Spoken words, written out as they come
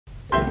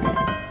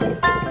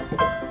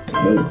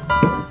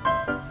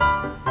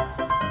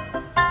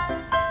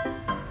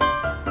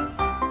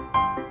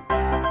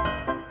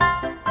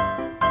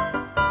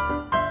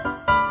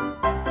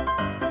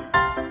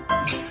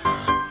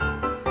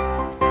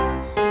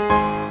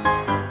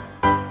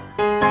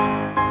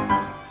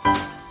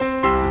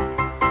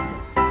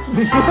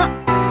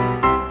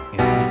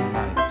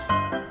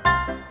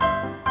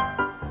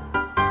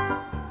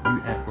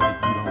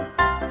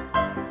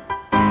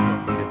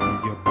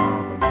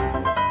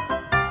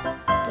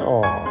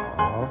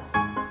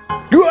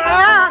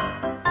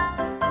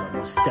One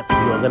more step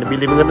and you're gonna be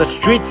living on the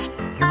streets.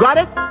 You got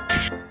it?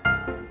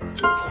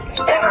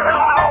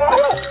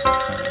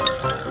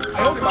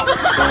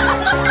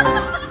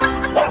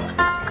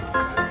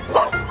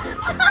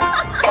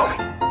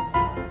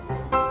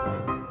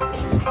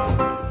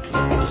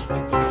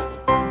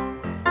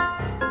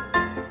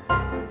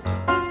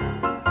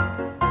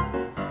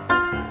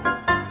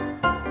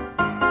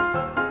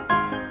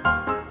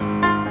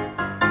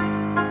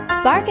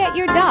 Bark at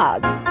your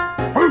dog.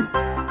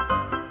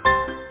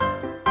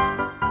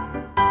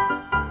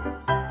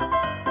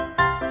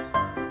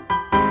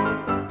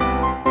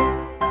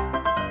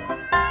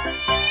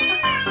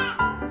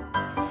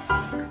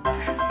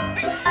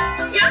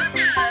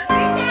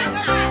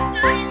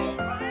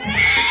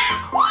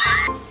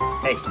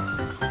 Hey.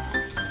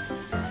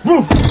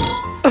 Woo!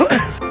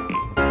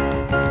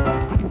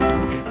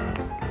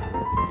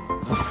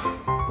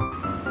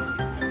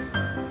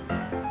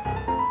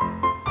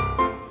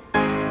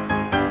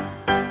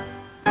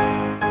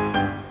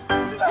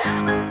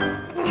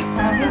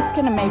 Who's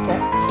gonna make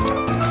it?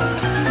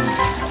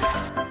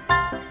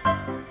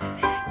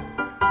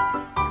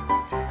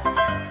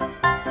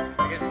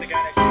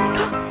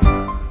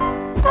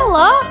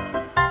 Hello?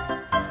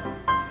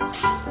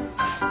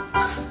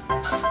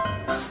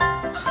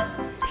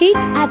 Peek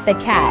at the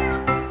cat.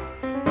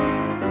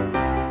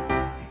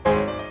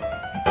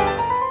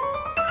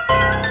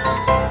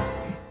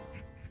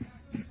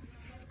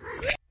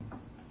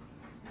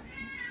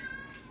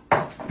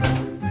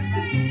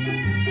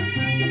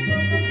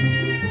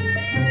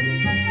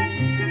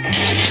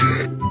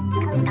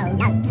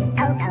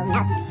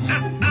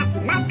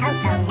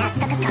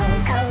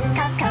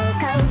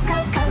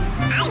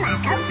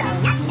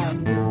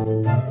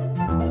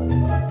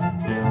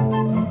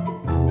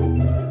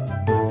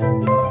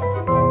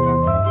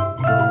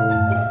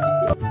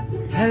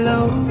 Hello,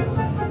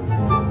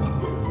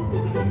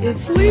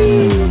 it's me.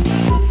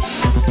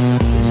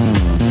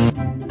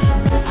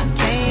 I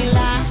can't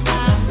lie, I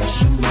miss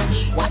you much.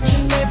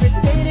 Watching every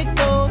day that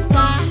goes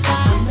by, I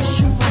miss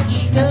you much.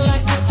 Till I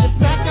get you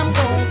back, I'm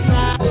gonna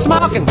try.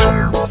 Smoking.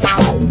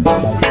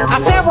 I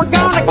said we're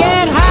gonna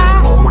get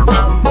high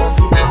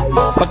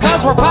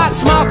because we're pot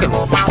smoking.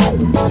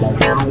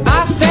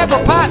 I said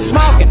we're pot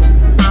smoking.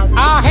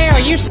 Oh hell,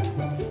 you.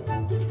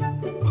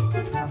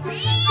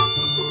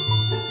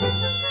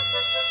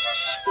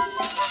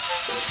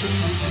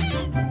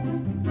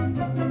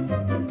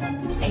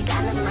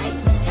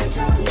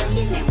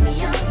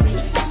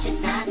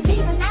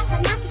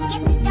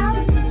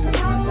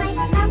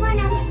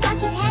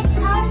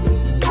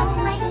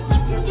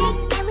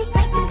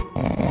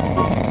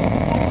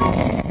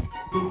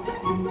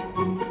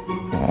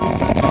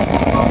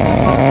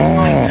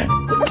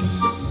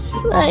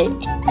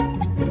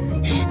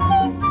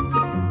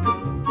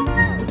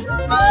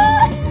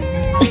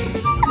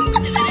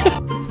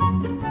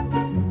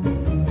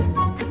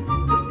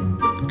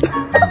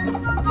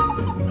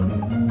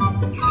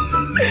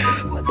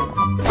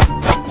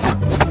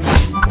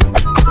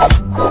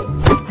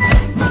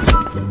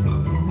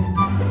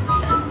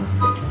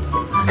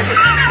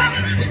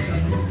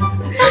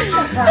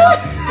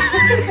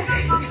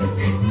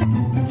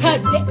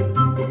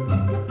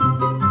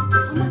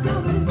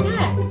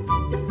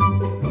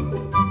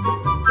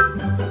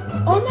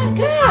 Oh my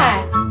god!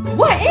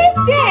 What is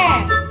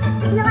that?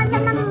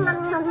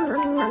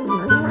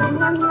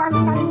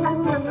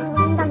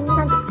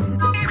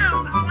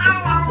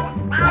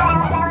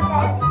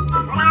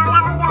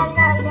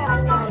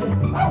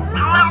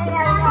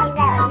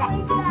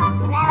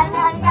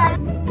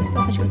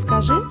 Софочка,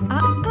 скажи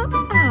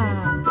а-а-а.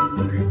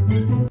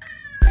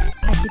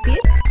 А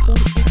теперь а-а.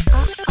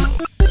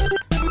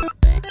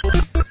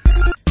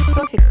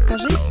 Софик,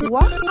 скажи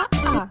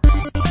уа-а-а.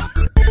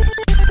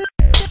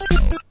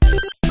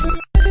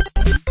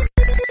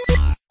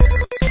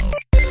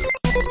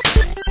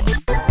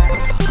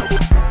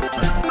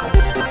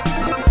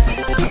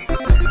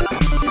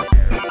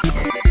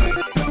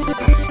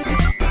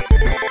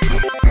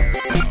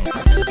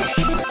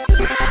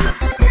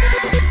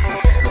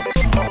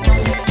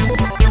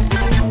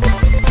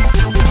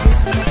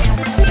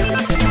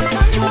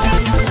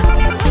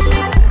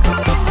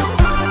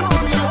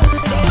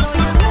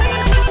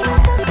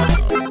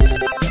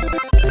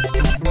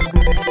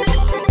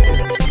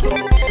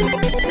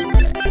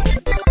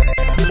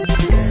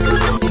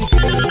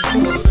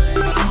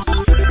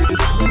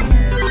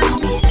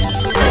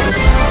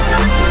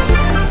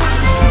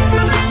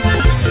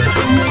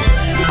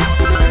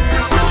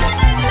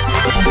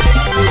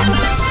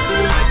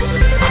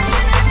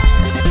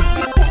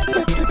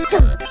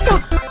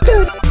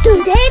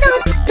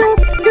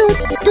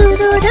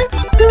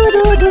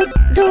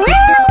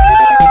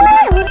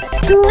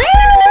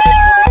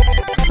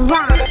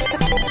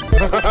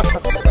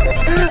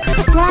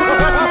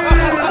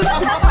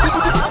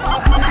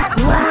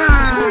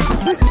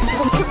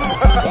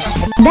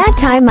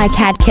 time my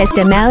cat kissed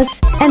a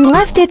mouse and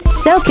left it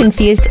so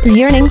confused,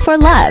 yearning for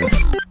love.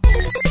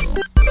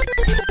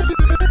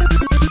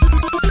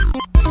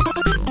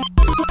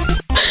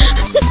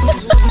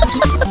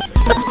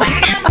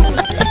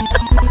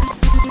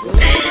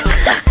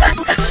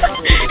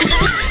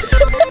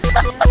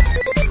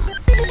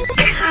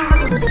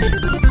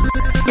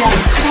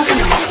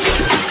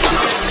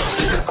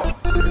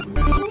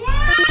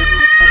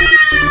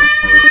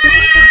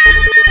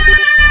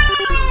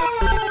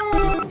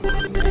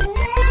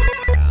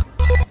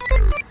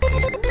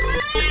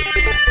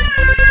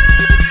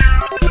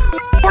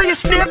 You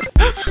snip!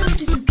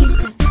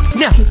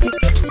 No!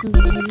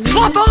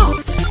 Fluff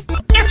off!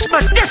 It's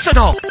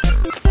medicinal!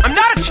 I'm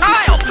not a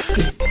child!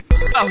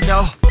 Oh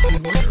no!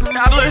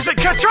 I'm losing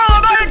control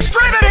of my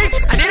extremities!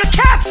 I need a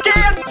CAT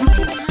scan!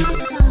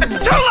 It's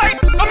too late!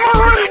 I'm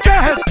already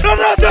dead!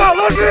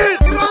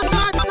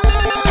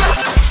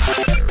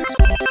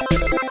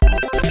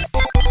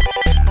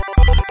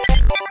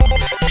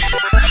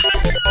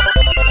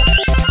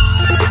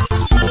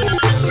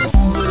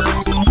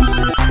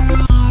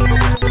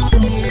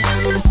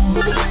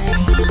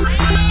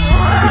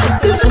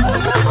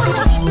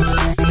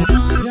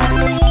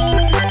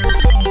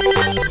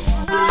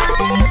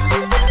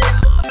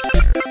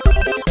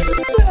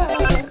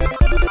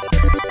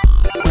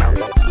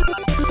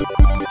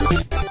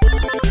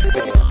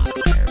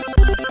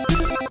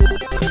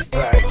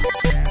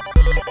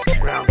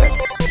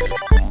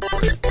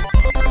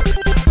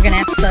 We're gonna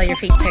have to sell your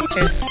feet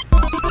pictures.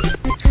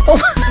 Oh.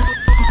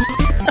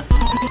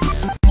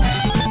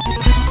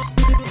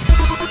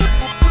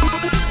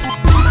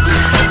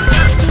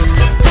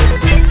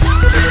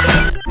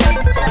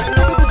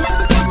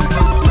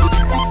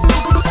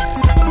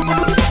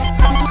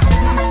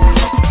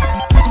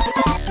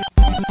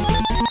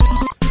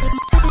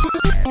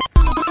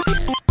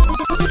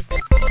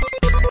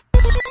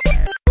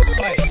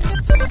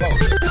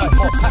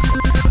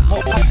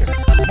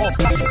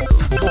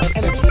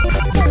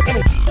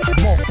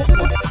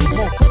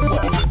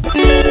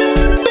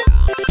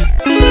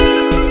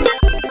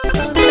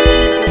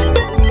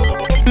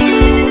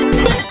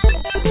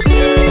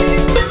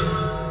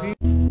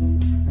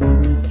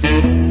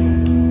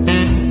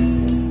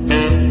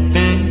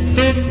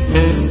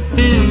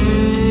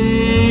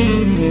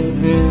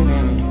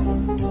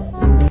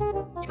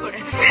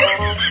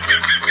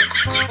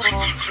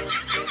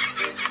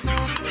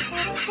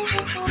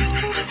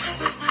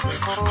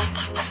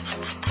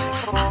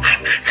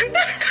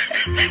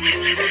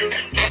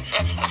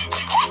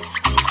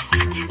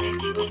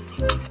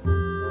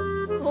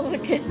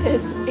 Look at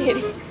this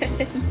idiot.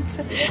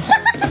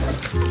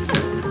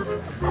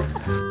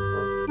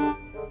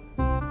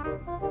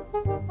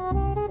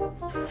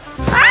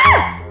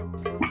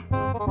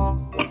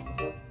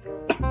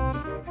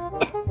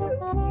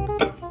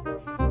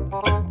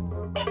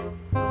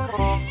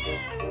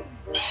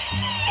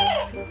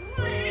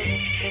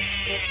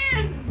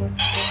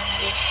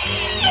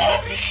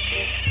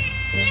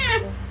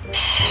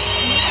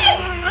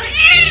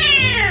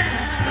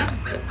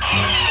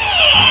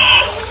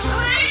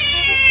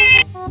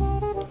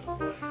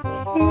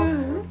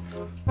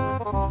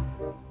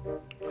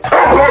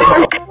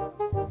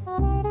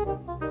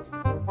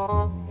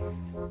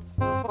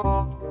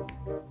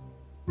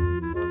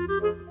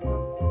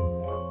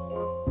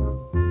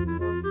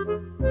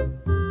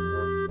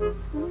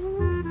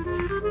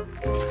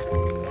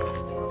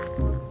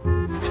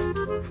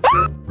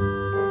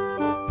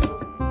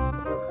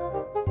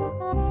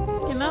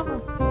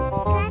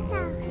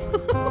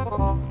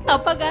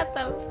 Apa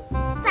gatal?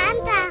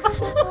 Tante.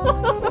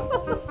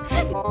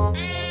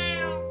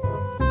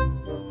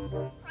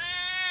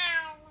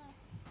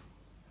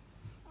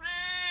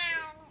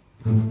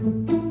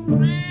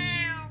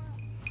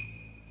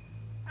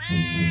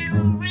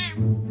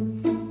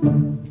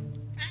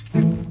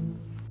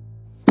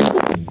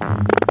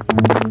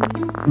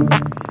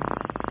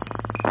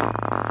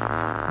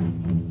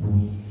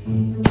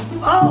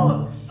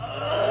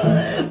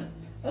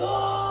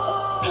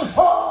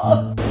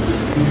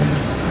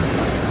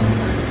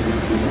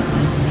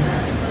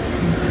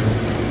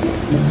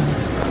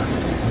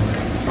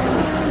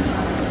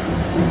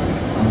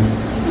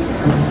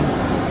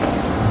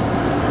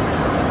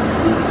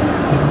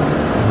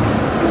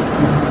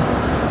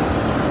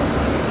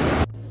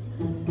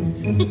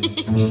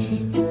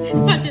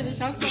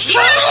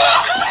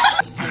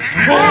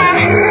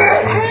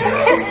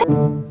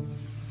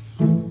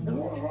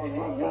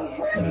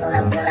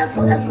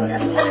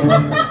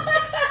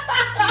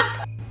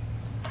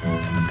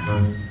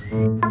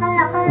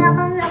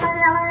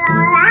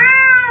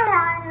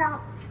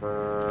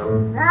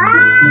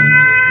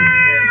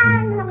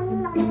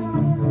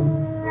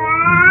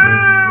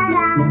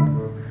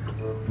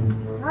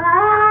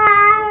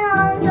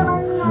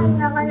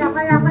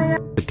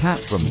 The cat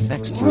from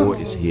next door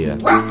is here.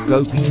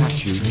 Go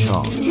Pikachu,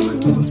 charge.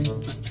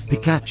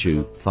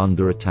 Pikachu,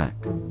 thunder attack.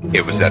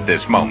 It was at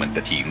this moment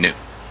that he knew.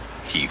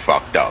 He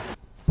fucked up.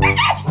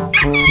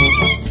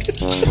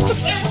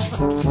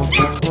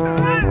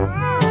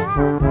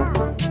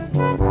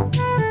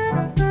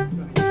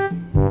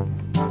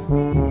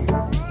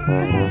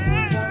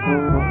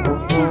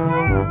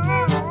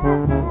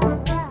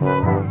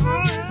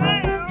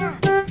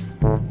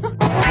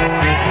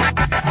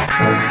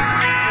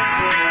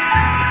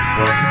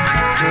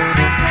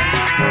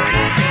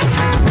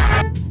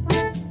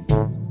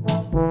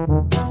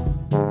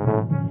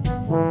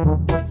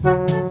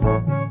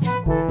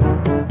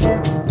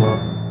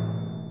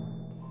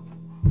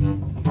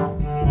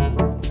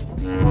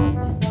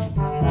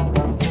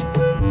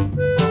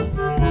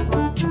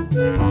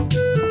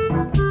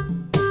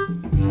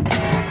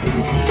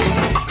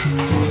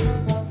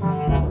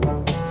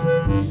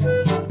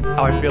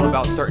 I feel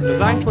about certain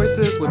design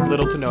choices with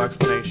little to no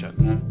explanation.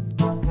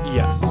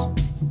 Yes.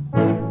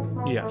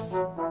 Yes.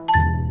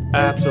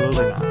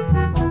 Absolutely not.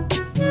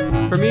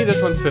 For me,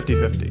 this one's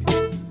 50-50.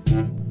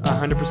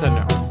 100%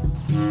 no.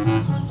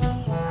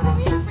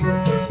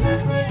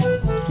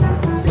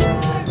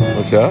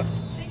 What's that?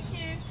 Thank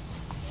you.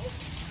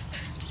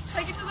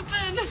 Take it to the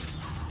bin.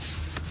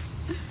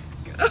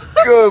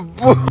 Good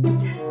boy.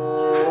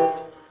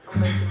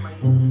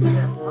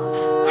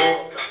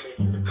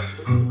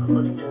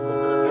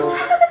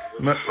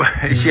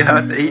 Is she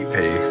allowed to eat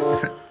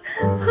peas?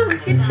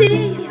 Could she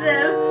eat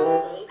them?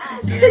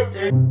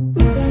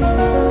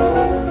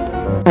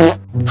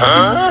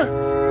 Huh?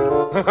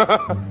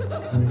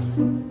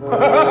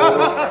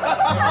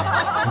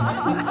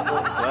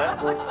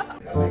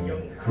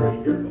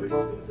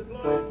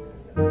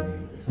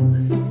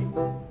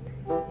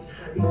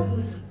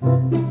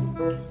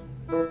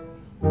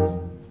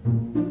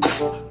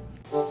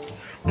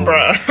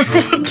 Bruh,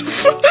 what the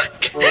fuck?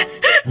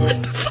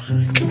 What the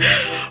fuck?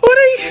 What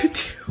are you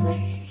doing?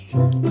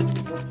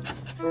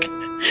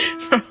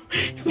 Bro,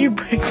 you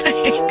break the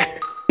anchor.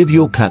 Give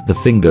your cat the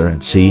finger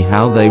and see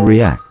how they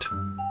react.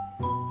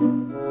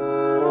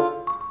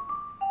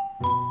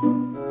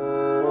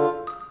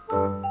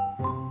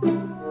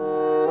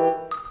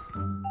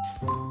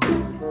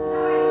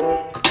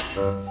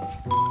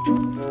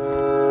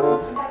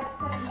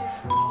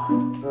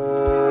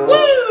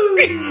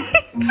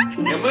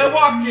 And we're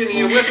walking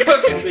here, we're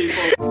cooking,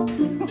 people.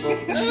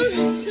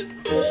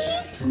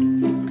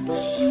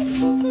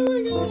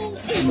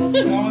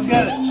 Almost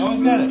got it.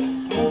 Almost got it.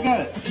 Almost got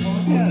it.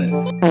 Almost got it.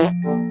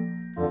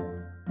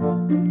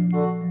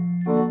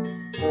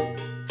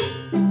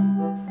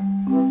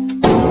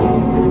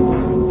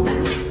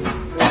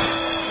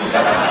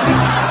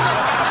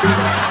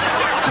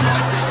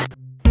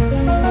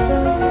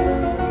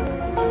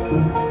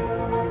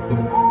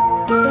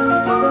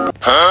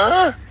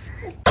 Huh?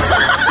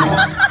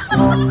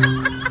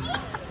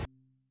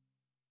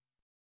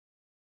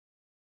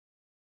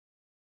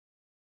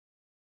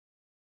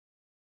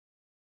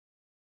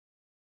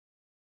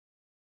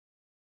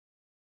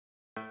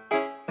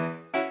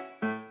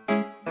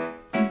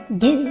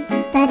 Do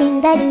ba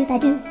do ba do ba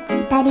do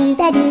ba do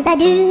ba do ba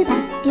do ba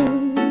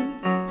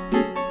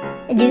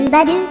do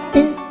ba do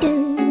boo do.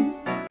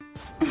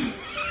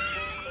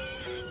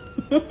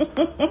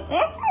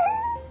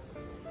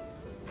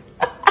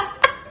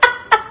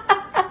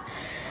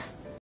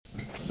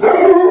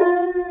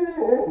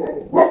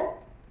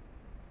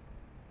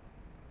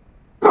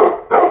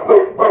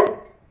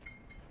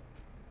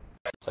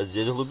 А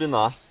здесь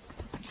глубина.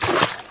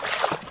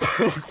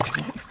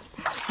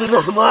 Ты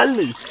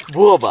нормальный,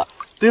 Боба?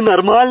 Ты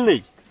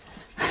нормальный?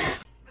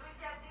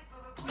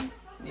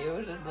 Мне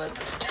уже 20.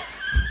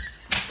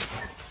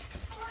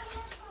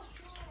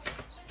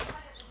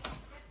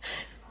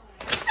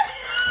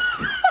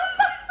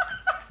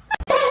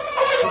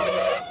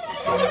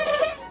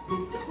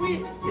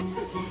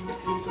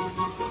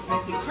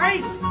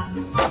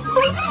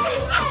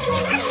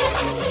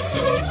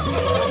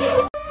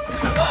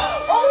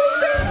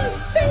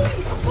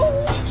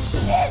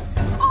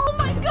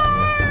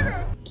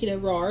 Kita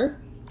roar.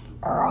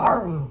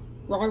 Roar.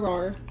 Roar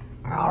roar.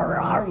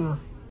 Roar.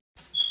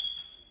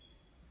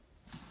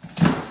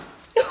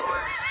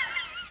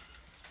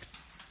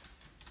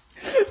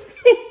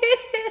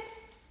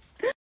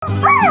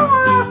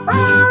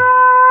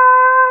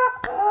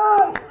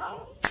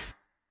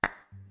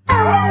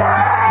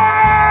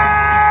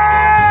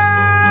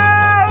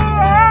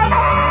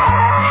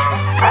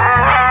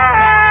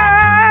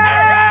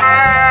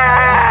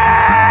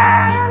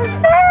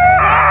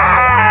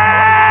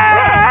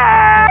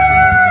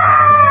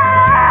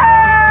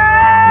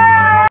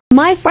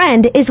 My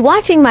friend is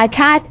watching my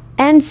cat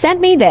and sent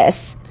me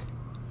this.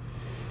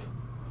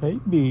 Hey,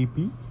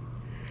 baby.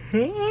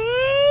 Il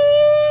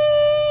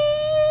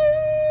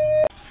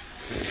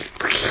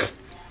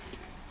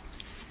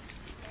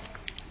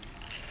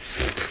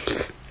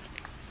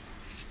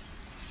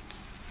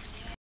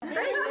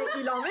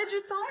en met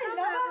du temps. Il est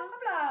là.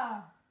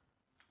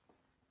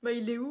 Bah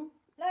il est où?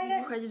 Là, il est.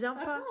 Pourquoi il vient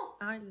pas?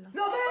 Ah, il est là.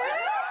 Non,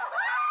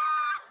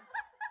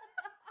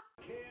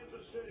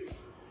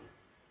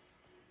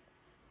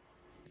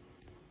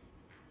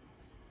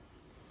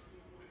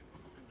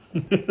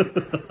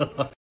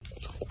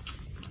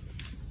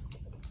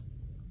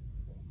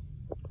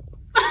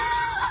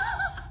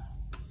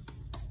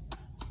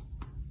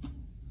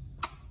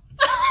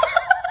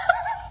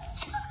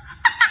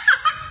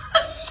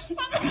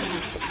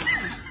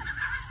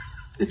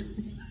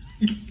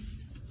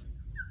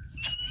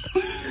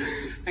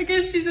 I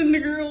guess she's into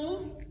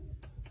girls.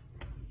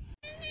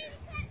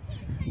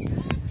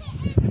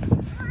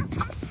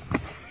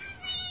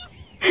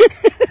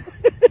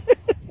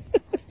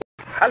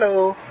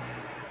 Hello.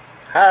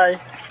 Hi.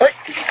 Hey.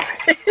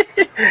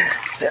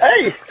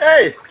 Hey.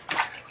 Hey.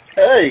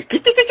 Hey.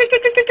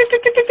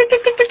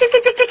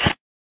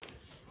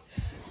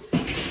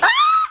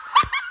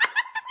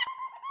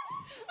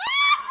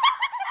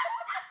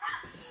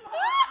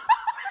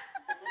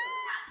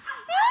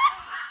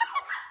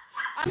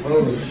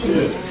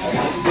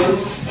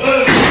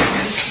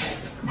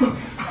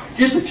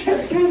 Get the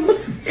cat.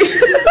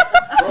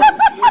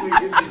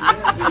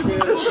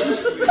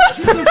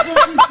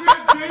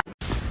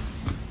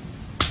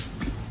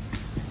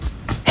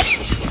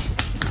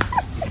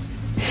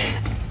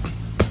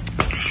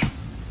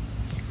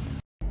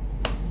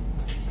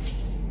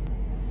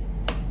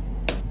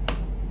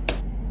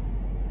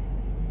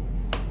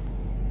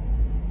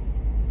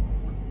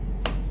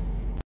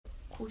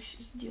 Кусь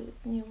сделать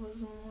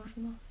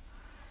невозможно.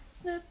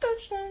 Знаю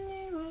точно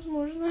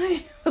невозможно.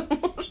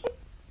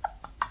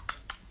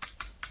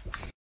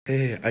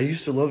 Hey, I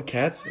used to love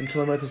cats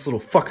until I met this little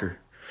fucker.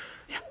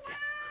 No.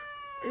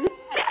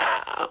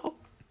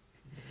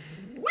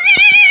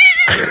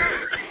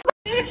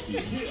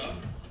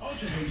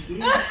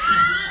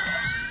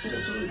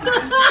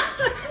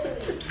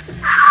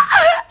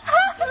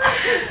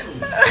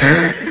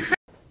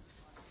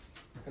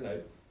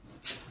 Hello.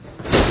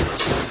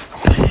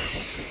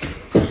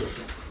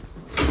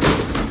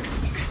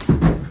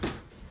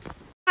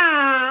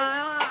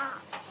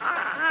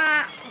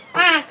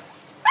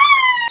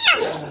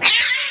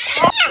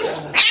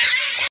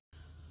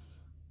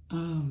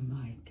 Oh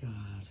my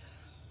God.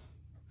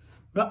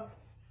 Right.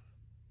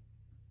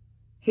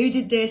 Who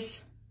did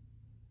this?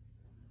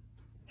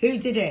 Who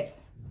did it?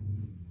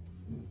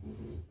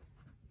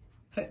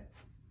 Who?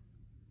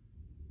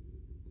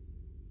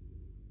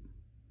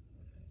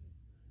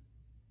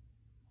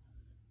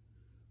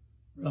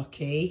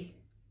 Rocky.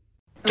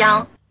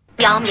 喵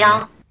喵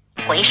喵，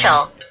回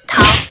手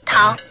掏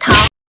掏掏。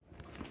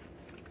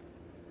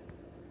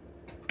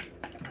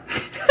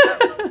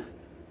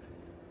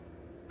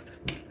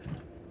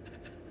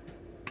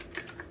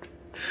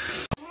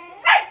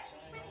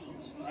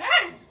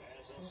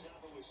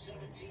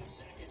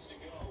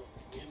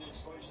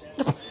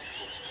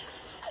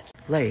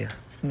Leia,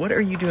 what are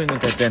you doing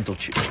with that dental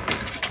chew?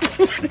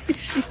 What is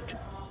she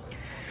doing?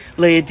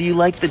 Leia, do you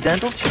like the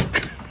dental chew?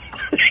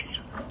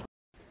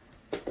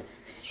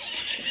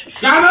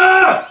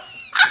 Gamma!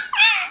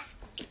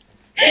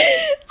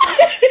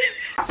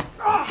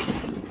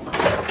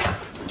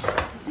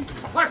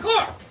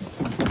 Parkour!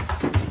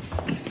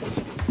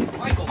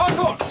 Michael,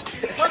 parkour!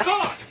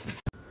 Parkour!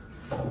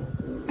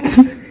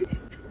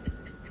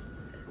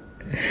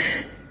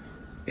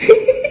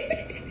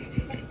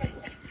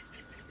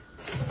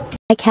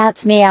 My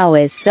cat's meow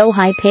is so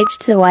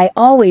high-pitched, so I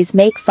always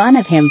make fun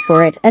of him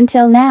for it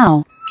until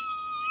now.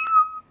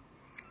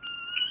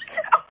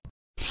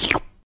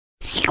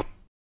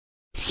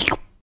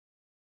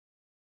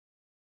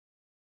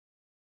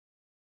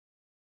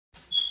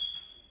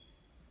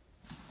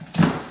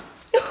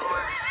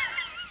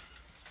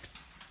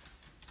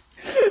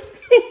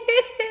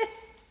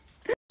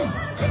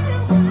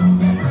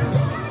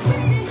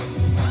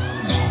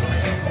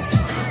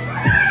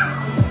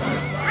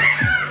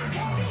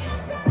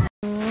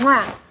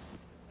 Mwah.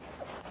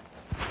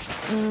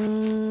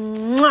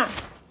 Mwah.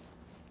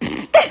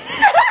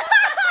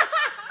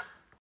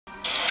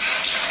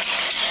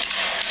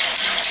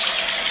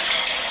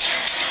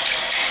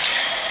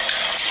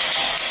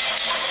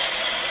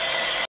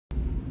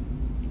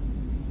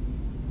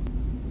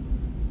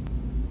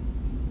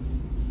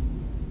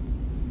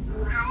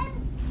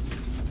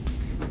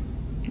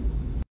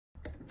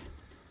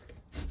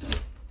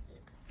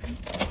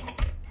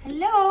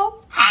 Hello.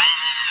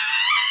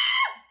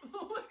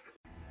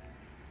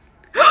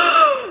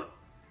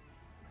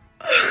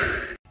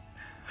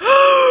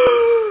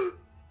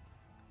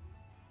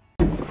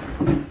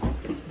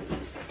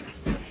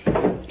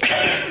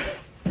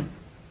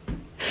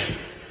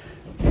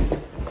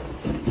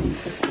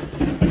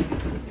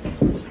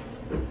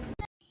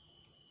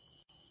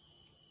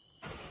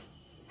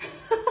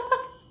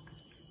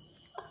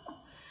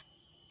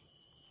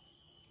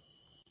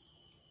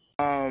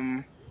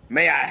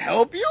 May I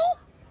help you?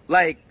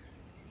 Like,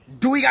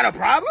 do we got a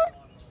problem?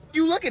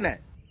 You looking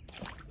at?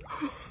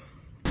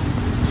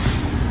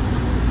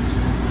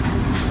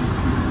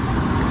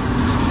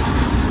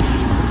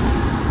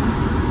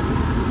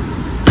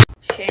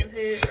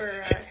 Shampoo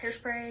or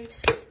hairspray,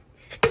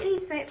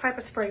 any type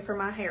of spray for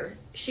my hair.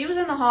 She was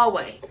in the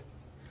hallway.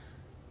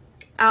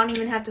 I don't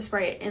even have to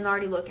spray it and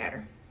already look at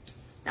her.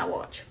 Now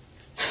watch.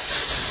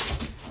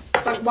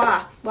 Like,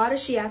 why? Why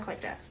does she act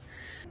like that?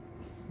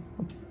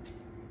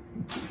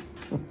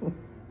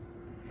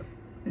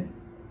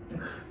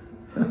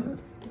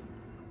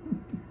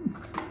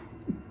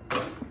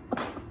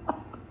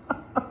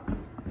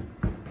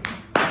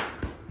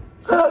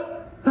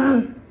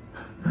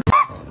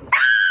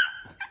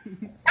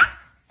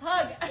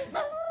 Hug.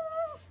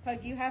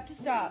 Hug, you have to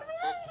stop.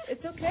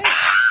 It's okay.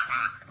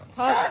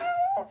 Hug.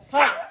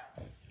 Hug.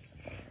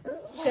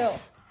 Chill.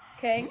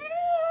 Okay?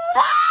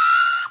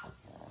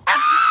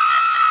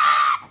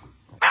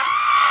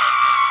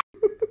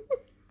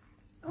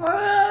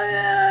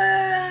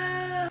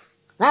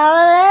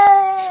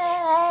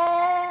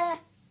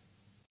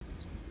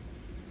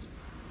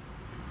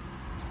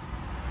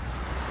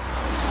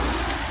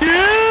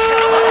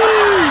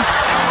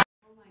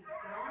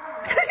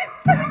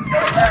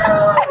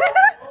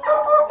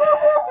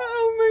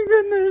 Oh my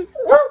goodness.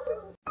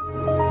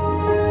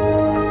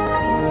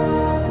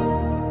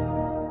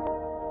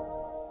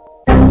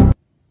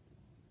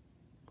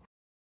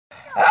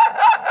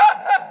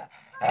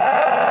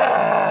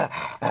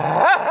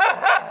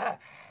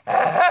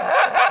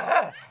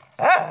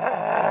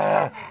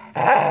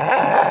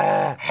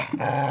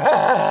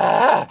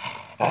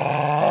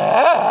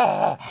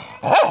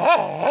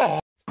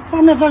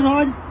 Come here,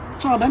 Rod.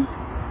 Robin.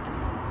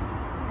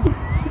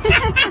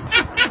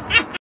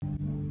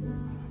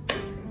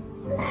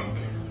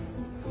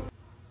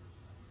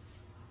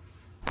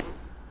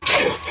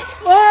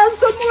 Oh,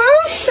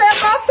 someone step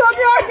up on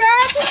your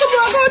gas.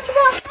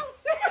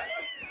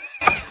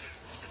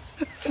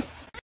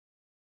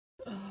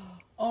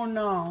 Oh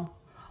no.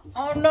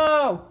 Oh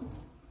no.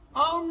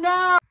 Oh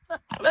no.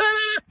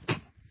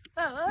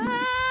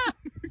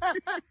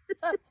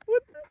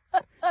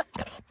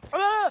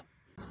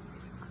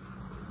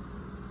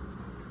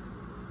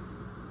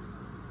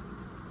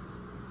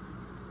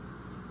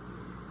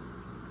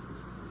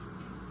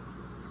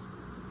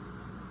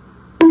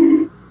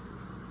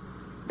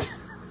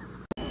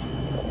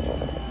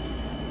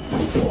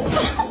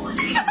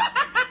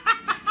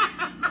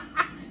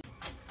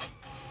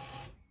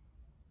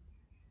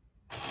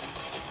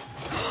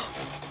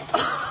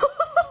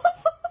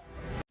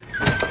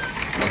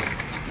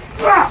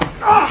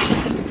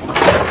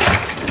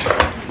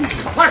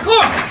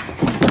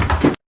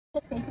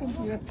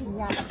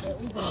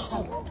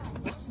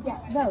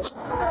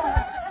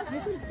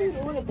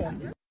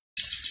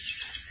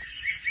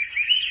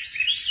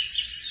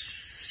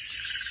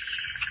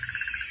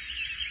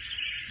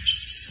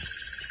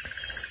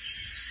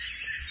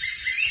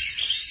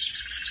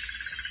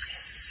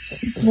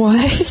 What?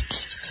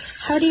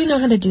 How do you know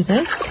how to do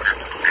this?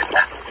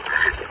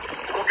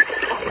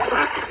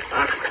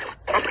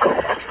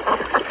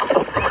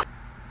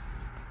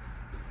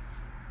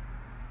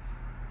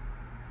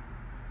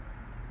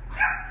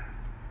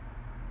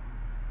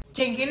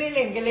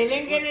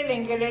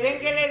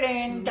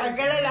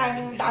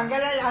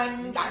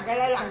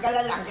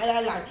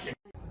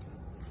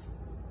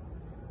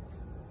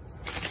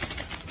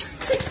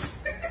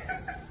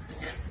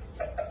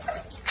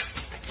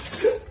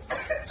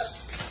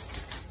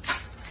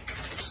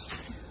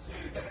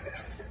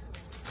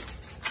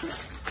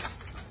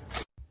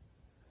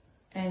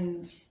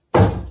 And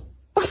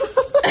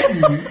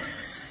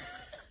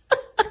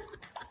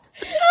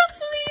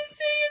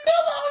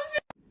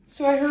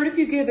so I heard if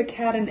you give a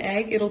cat an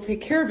egg, it'll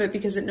take care of it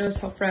because it knows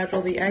how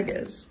fragile the egg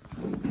is.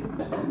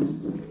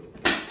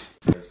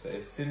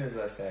 As soon as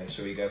I say,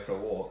 shall we go for a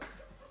walk?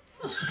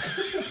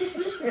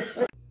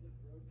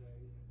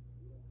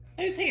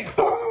 Who's here?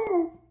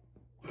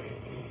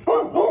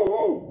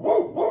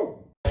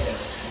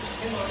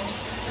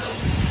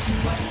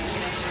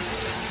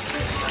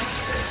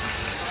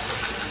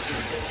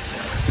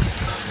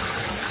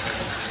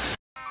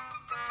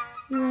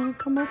 You want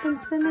to come up and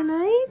spend the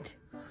night?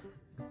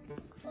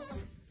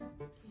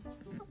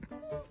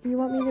 You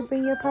want me to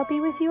bring your puppy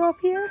with you up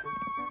here?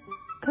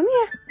 Come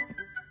here.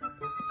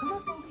 Come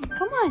on, baby.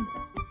 Come on.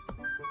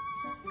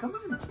 Come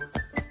on.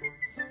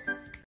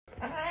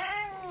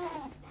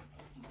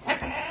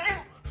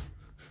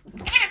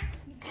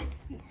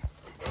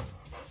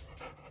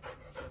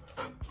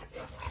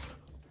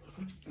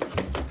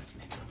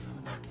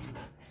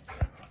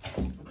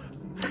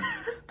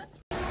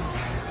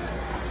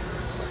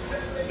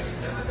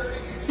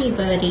 Hey,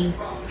 buddy.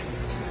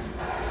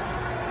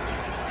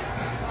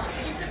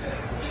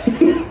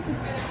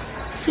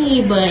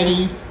 Hey,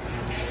 buddy.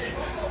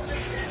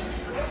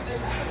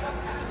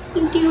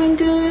 You doing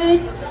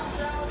good?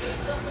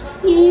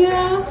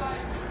 Yeah.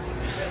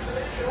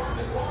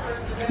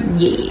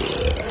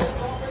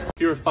 Yeah.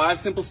 Here are 5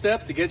 simple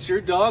steps to get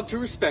your dog to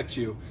respect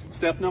you.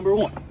 Step number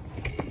 1.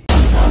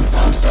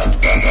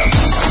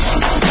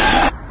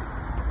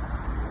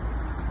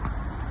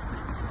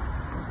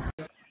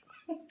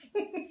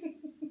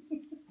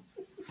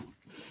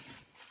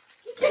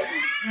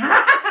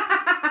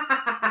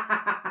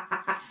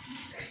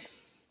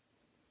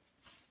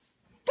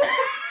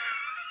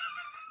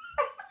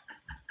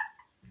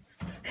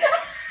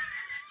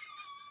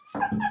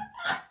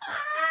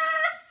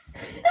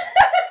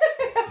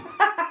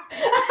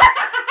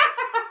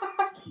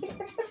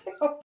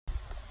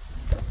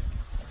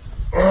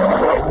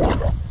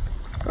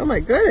 Oh my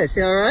goodness,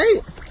 you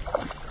alright?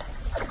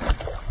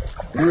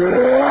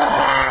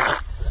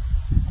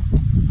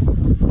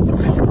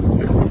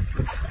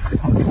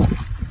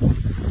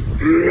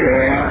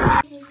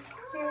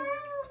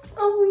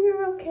 Oh,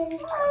 you're okay.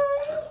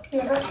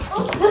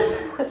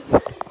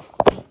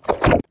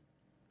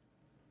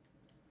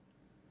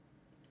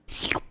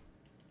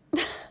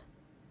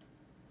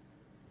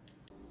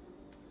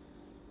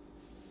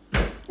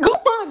 Oh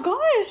my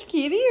gosh,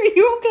 Kitty, are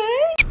you okay?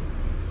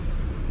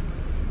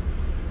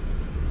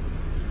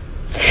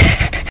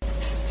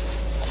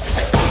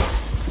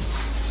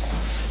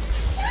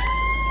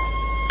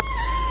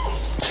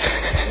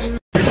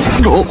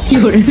 Oh,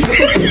 you're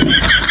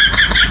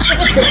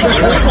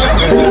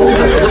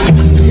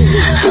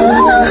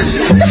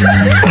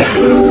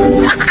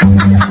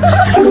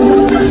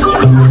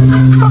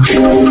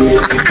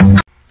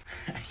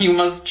You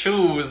must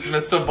choose,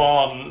 Mr.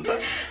 Bond.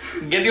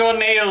 Get your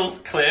nails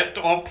clipped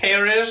or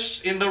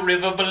perish in the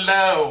river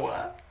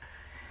below.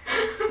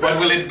 What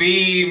will it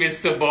be,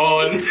 Mr.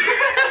 Bond?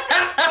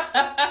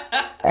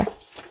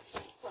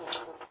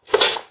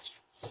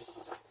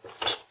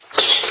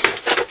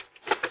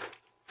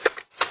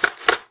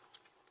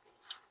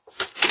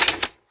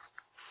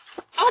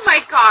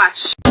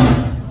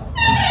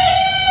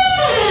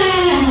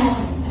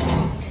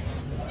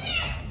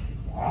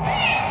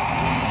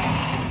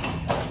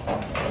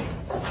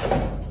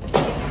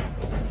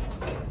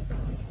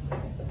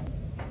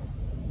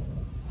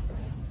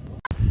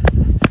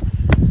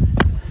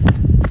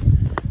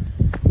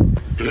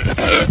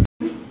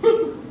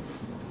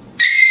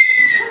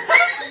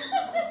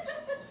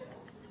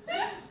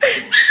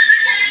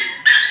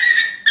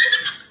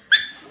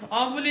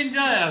 hopefully enjoy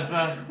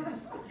it.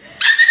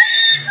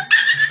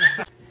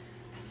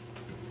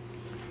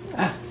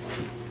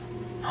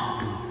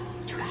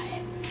 You got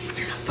it.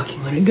 You're not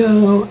fucking let it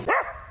go.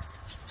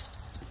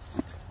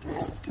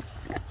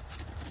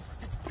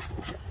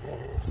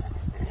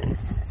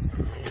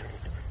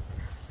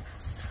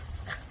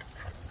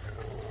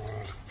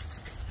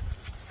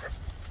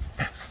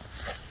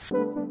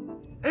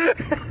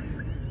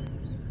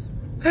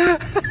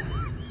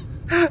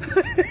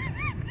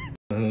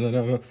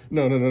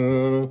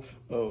 No.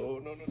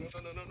 Oh, no.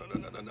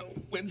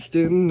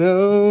 Winston,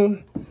 no.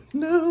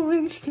 No,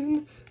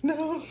 Winston,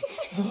 no.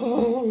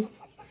 Oh.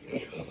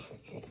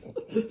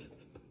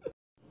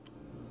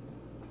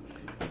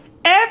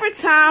 Every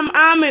time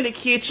I'm in the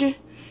kitchen,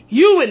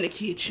 you in the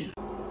kitchen.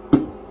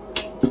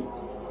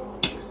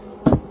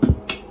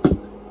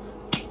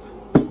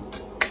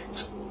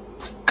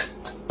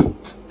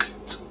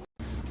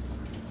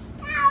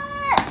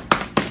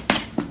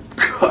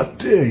 God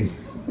dang.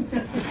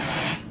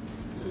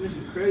 This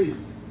is crazy.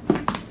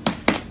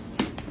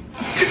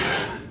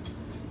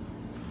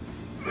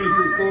 Are you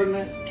recording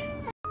that?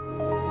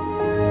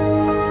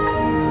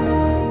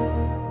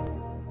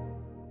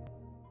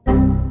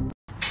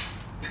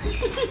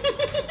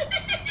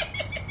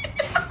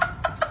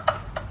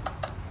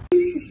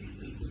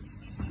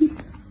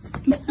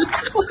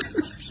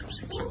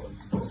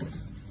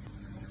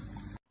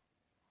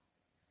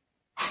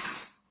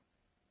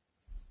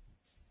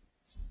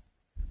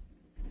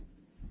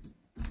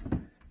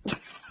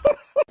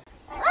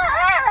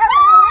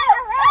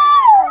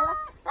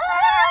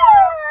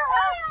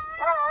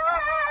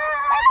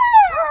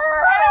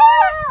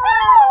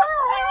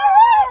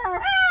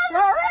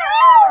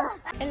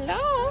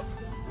 Hello?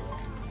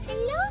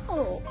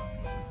 Hello?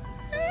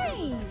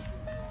 Hi.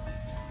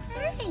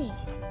 Hi.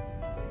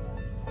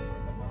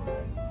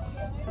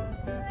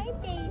 Hi,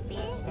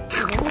 baby.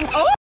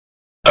 Oh!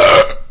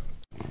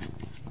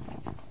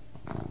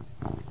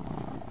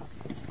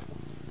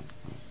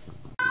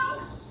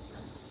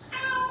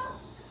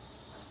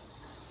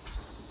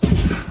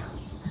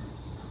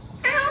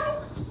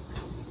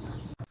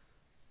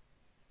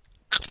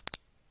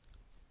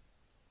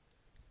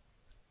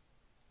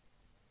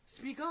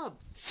 Speak up.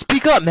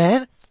 Speak up,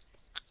 man.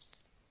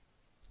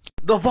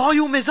 The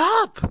volume is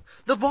up.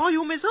 The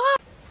volume is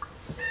up.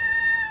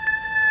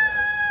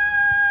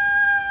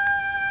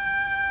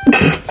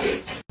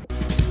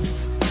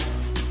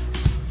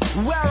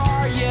 Where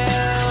are you?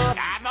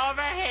 I'm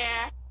over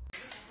here.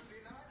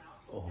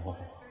 Oh.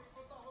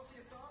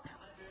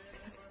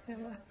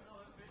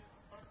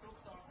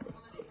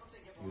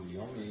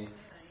 Yummy.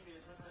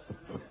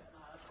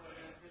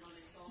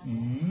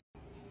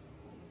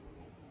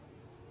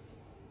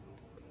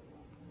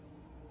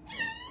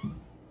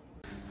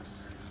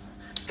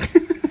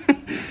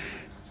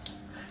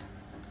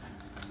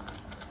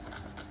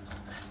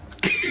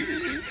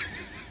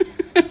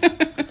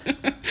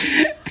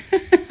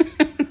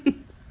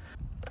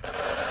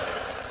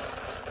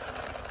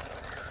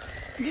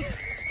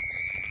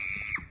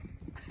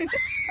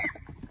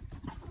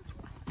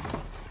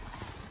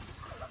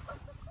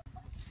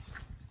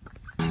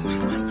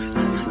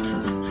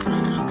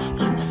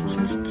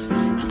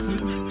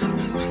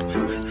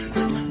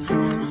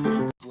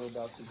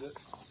 Whereabouts is it?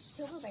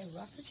 Over by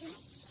Rufferton?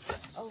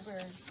 Over,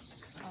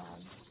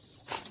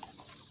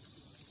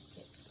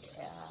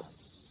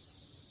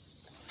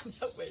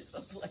 where's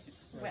the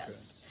place?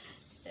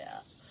 West. Yeah.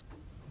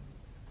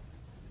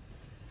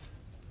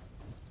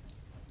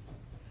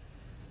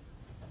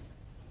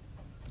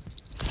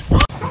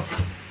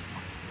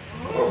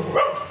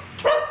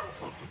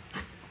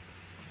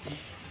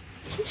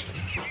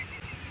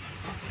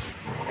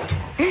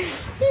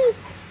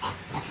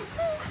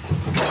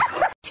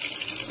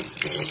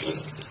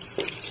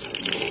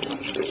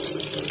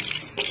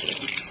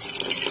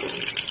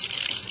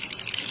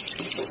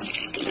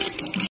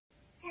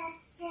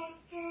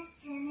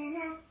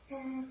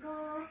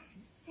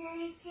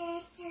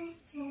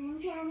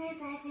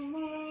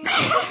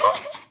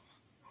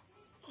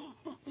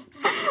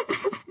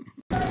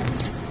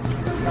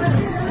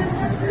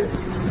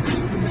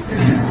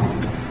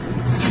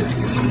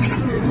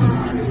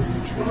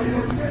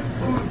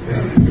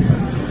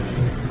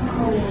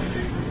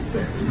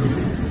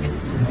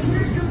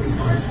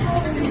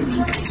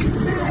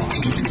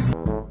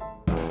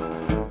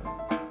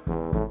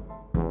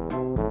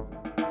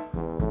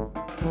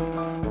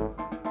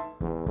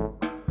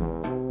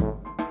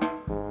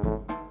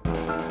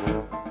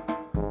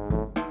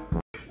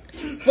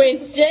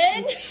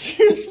 Winston?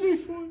 Excuse me,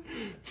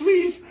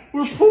 please,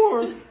 we're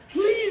poor.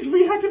 Please,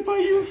 we have to buy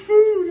you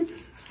food.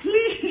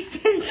 Please,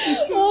 thank you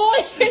so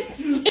much.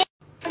 Winston!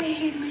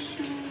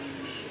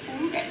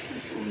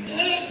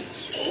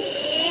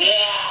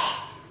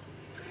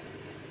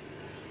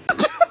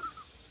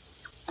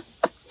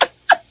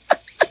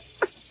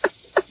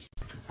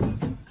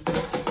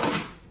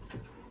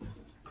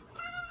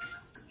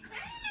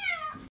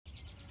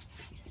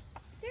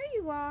 There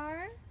you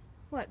are.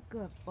 What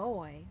good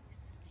boys.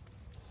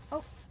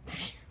 Oh.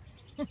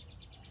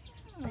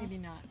 Maybe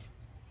not.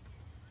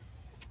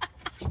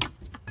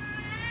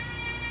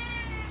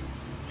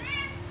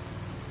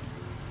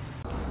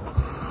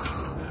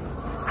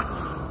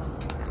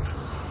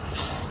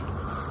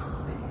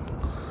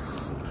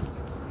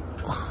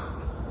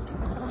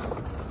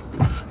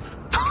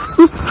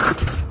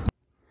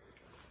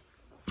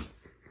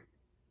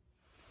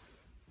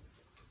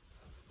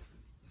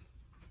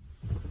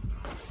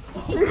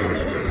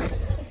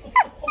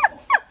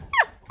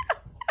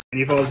 And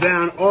he falls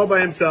down all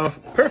by himself,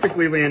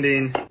 perfectly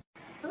landing.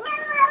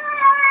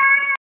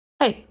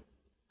 Hey,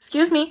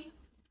 excuse me.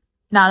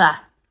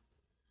 Nada.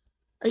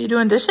 Are you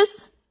doing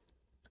dishes?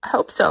 I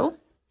hope so.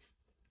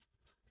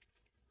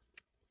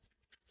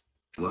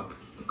 Look,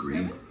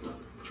 agreed.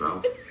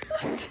 Trout.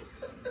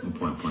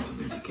 One point to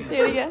things you can't. Do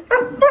it again.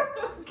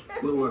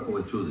 We'll work our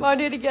way through this. I'll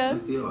do it again.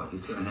 FDR,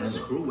 he's gonna handle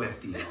screw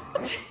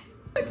FDR.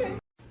 Okay.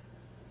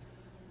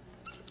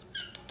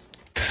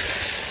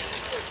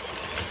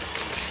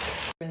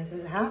 This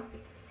is how.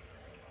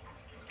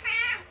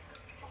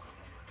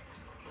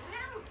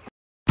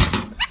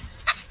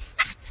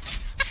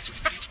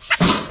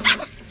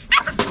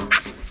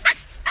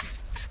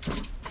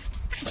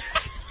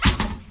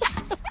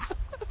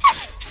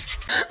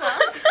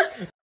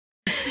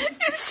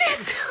 Is she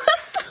still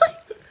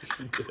asleep?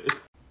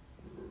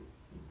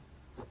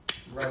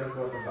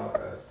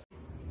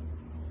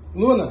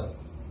 Luna,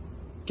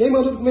 quem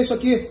mandou comer isso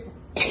aqui?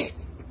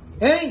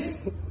 Hein?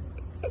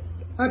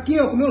 Aqui,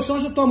 ó, comeu o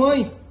sócio da tua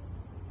mãe.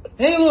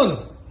 Hein,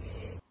 Luna?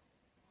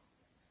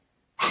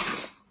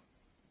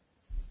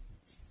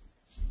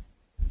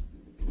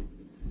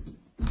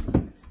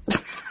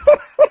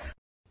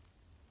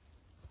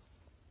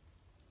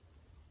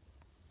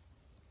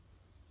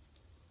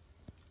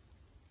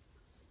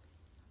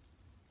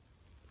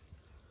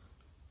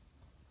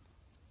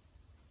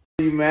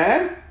 Are you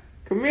mad?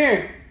 Come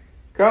here.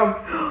 Come.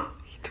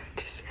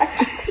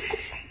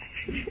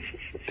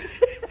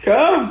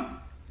 Come.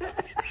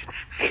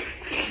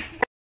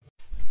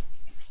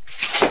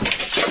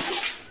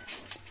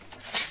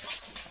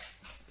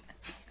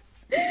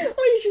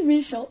 Oh, you should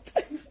be shot.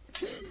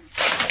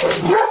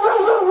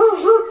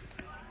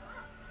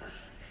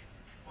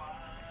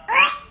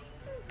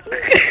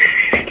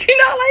 Do you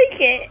not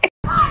like it?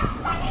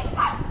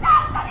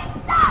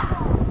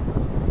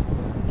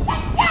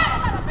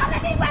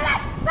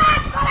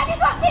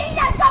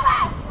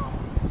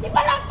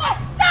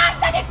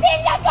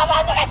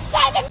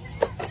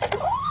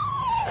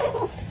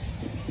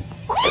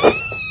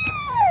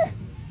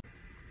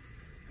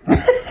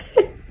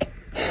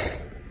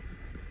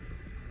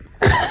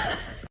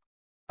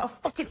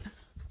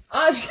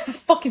 I'm just gonna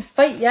fucking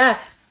fight, yeah.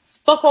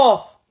 Fuck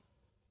off.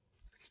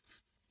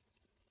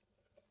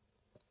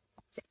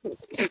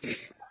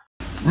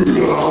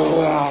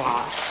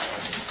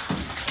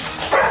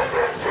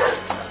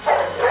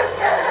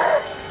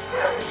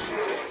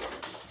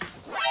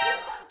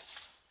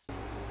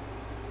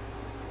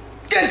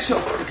 Get your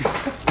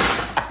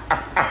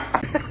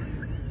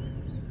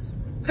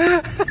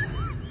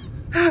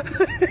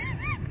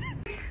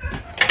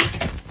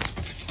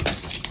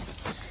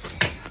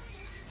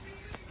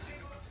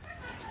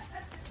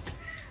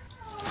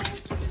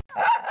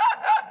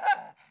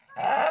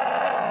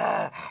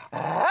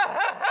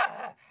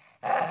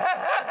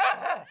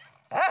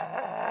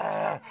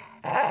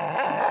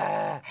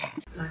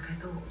Like I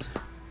thought.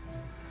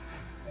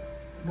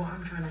 What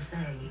I'm trying to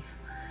say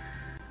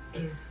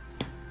is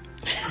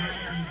I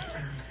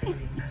understand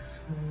feeling as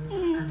small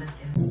and as